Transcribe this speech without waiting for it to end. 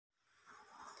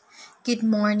Good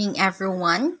morning,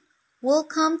 everyone.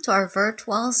 Welcome to our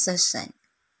virtual session.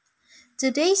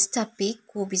 Today's topic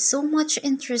will be so much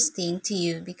interesting to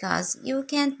you because you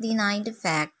can't deny the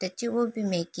fact that you will be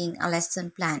making a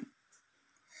lesson plan.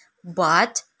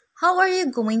 But how are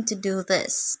you going to do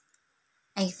this?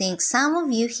 I think some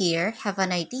of you here have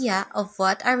an idea of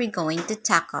what are we going to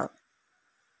tackle.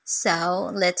 So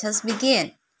let us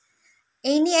begin.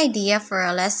 Any idea for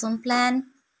a lesson plan?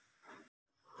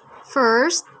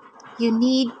 First, you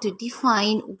need to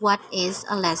define what is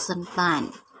a lesson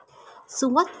plan. So,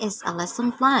 what is a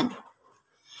lesson plan?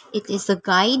 It is a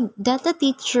guide that the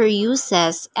teacher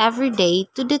uses every day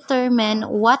to determine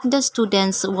what the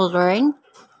students will learn,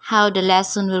 how the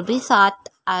lesson will be taught,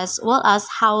 as well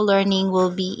as how learning will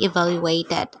be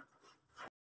evaluated.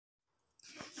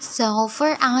 So,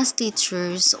 for us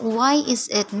teachers, why is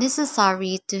it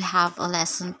necessary to have a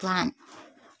lesson plan?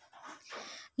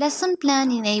 Lesson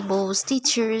plan enables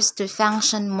teachers to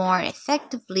function more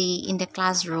effectively in the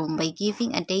classroom by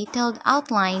giving a detailed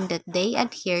outline that they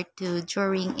adhere to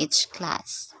during each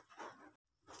class.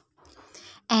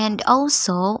 And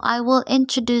also, I will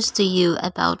introduce to you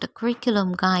about a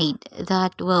curriculum guide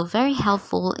that will very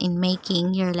helpful in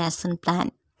making your lesson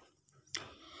plan.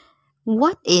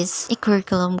 What is a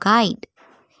curriculum guide?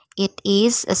 It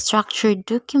is a structured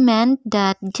document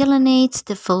that delineates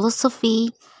the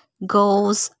philosophy,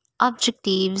 goals,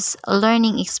 objectives,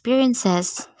 learning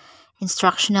experiences,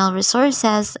 instructional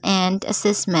resources, and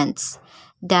assessments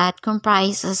that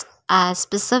comprises a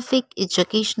specific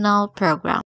educational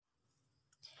program.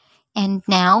 And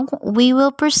now we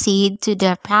will proceed to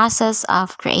the process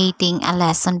of creating a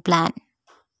lesson plan.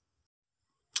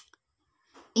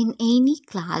 In any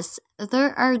class,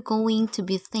 there are going to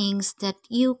be things that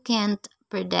you can't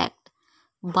predict.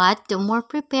 But the more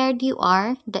prepared you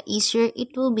are, the easier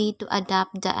it will be to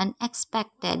adapt the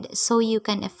unexpected so you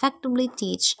can effectively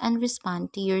teach and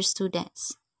respond to your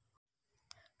students.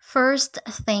 First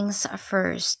things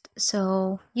first.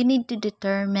 So, you need to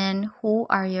determine who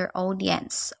are your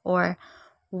audience or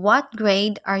what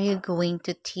grade are you going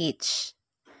to teach.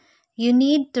 You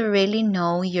need to really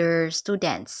know your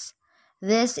students.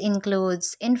 This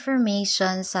includes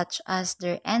information such as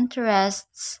their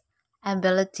interests,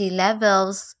 ability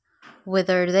levels,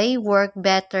 whether they work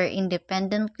better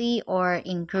independently or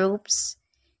in groups,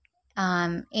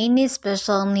 any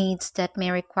special needs that may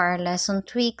require lesson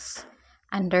tweaks,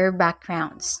 and their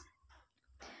backgrounds.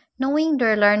 Knowing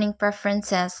their learning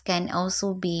preferences can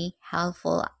also be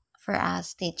helpful for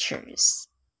us teachers.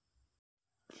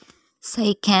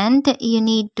 Second, you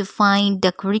need to find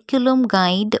the curriculum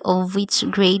guide of which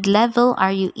grade level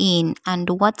are you in and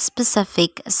what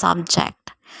specific subject.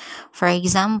 For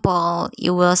example,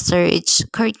 you will search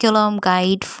curriculum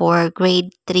guide for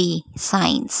grade 3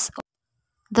 science.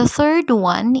 The third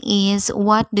one is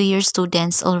what do your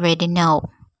students already know?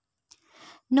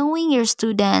 Knowing your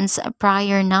students'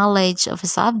 prior knowledge of a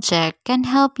subject can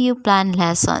help you plan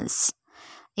lessons.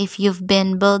 If you've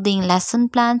been building lesson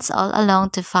plans all along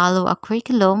to follow a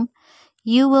curriculum,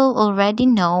 you will already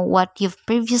know what you've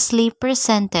previously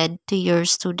presented to your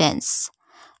students.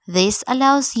 This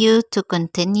allows you to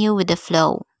continue with the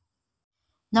flow.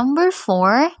 Number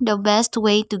 4, the best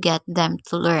way to get them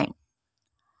to learn.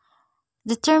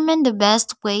 Determine the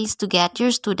best ways to get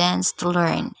your students to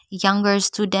learn. Younger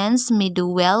students may do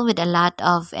well with a lot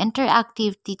of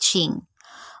interactive teaching,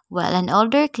 while an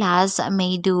older class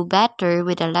may do better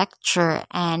with a lecture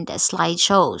and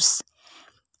slideshows.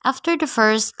 After the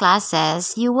first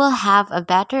classes, you will have a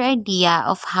better idea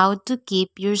of how to keep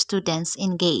your students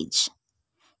engaged.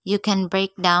 You can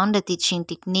break down the teaching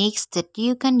techniques that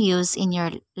you can use in your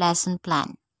lesson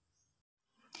plan.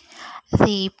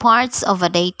 The parts of a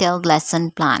detailed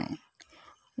lesson plan: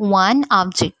 1.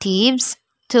 Objectives,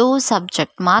 2.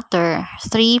 Subject matter,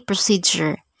 3.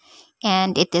 Procedure.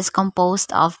 And it is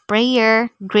composed of prayer,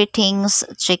 greetings,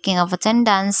 checking of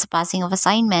attendance, passing of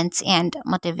assignments, and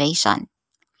motivation.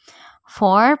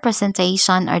 4.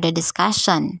 Presentation or the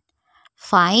discussion.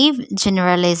 5.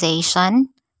 Generalization.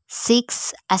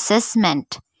 6.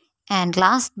 Assessment. And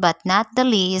last but not the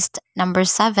least, number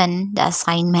 7, the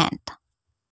assignment.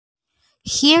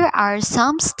 Here are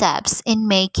some steps in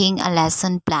making a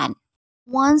lesson plan.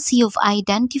 Once you've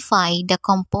identified the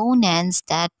components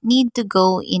that need to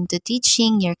go into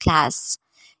teaching your class,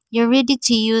 you're ready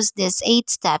to use these 8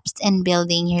 steps in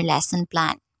building your lesson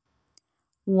plan.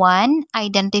 1.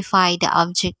 Identify the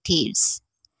objectives.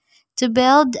 To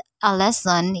build a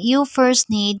lesson, you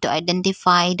first need to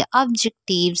identify the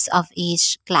objectives of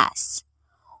each class.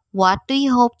 What do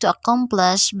you hope to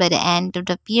accomplish by the end of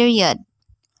the period?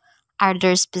 Are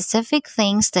there specific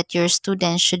things that your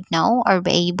students should know or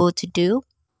be able to do?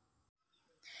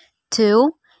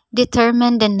 2.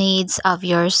 Determine the needs of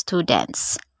your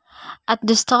students. At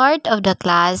the start of the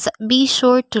class, be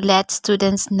sure to let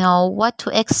students know what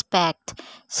to expect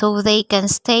so they can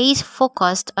stay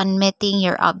focused on meeting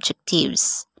your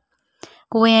objectives.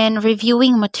 When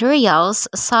reviewing materials,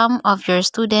 some of your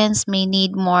students may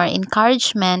need more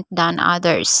encouragement than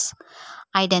others.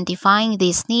 Identifying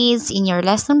these needs in your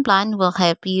lesson plan will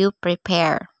help you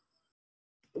prepare.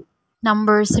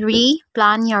 Number 3,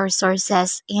 plan your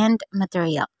resources and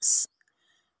materials.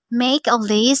 Make a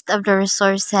list of the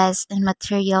resources and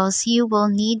materials you will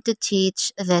need to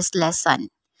teach this lesson,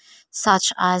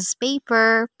 such as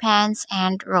paper, pens,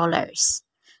 and rollers.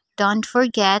 Don't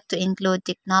forget to include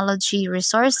technology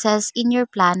resources in your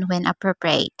plan when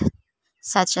appropriate,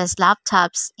 such as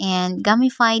laptops and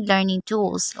gamified learning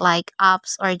tools like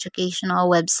apps or educational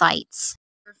websites.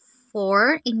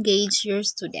 4. Engage your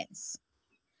students.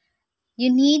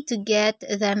 You need to get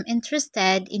them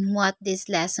interested in what this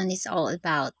lesson is all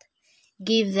about.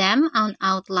 Give them an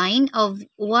outline of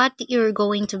what you're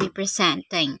going to be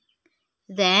presenting.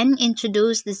 Then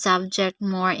introduce the subject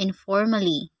more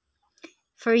informally.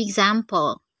 For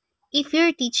example, if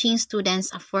you're teaching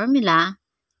students a formula,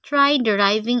 try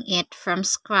deriving it from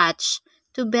scratch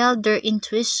to build their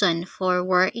intuition for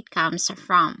where it comes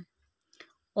from.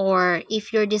 Or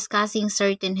if you're discussing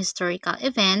certain historical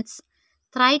events,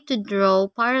 try to draw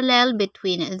parallel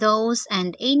between those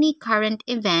and any current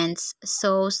events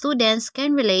so students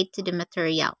can relate to the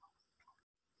material.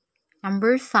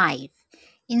 Number 5.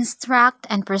 Instruct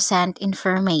and present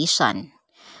information.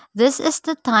 This is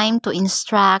the time to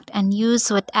instruct and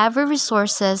use whatever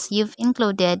resources you've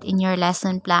included in your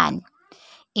lesson plan.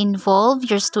 Involve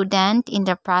your student in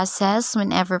the process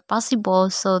whenever possible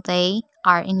so they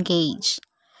are engaged.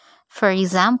 For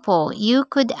example, you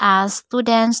could ask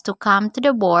students to come to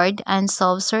the board and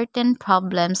solve certain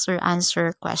problems or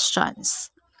answer questions.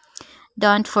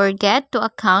 Don't forget to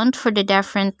account for the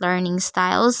different learning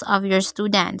styles of your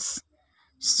students,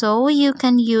 so you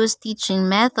can use teaching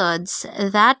methods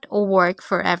that work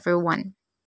for everyone.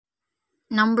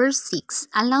 Number 6.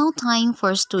 Allow time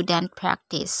for student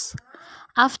practice.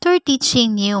 After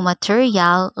teaching new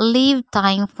material, leave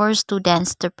time for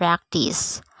students to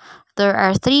practice. There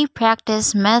are 3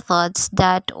 practice methods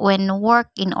that, when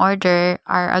worked in order,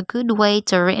 are a good way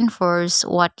to reinforce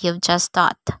what you've just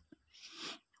taught.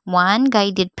 1.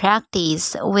 Guided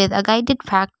practice. With a guided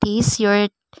practice, you're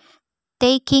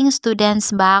taking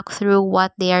students back through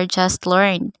what they are just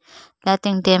learned,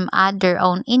 letting them add their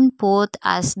own input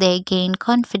as they gain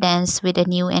confidence with the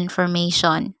new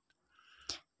information.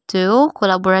 2.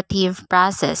 Collaborative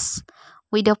process.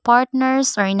 With the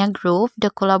partners or in a group,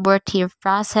 the collaborative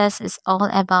process is all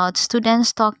about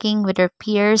students talking with their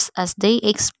peers as they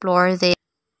explore the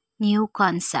new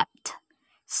concept.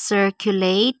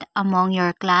 Circulate among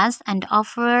your class and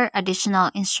offer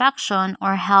additional instruction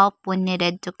or help when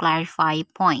needed to clarify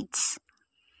points.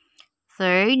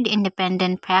 3.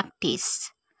 Independent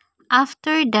practice.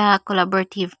 After the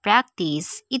collaborative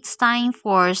practice, it's time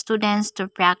for students to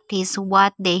practice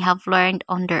what they have learned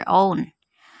on their own.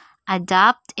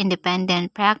 Adapt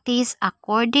independent practice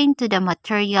according to the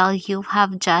material you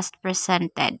have just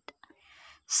presented,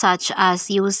 such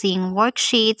as using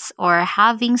worksheets or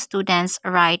having students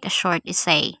write a short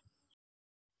essay.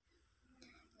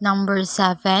 Number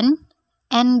 7.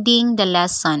 Ending the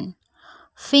lesson.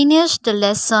 Finish the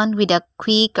lesson with a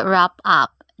quick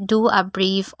wrap-up. Do a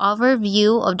brief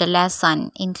overview of the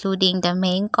lesson, including the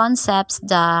main concepts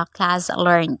the class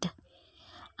learned.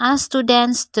 Ask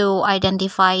students to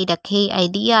identify the key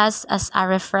ideas as a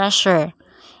refresher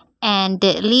and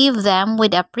leave them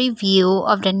with a preview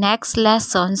of the next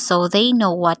lesson so they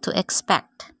know what to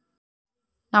expect.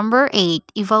 Number 8.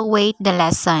 Evaluate the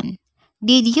lesson.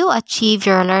 Did you achieve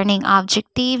your learning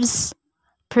objectives?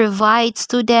 Provide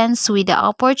students with the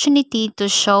opportunity to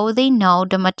show they know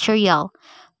the material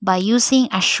by using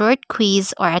a short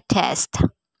quiz or a test.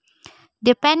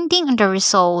 Depending on the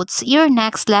results, your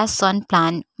next lesson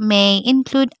plan may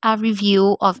include a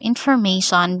review of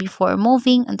information before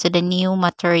moving on to the new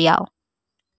material.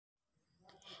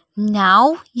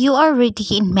 Now you are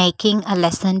ready in making a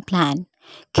lesson plan.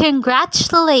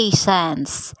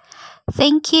 Congratulations!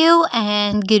 Thank you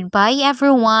and goodbye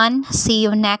everyone. See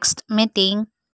you next meeting.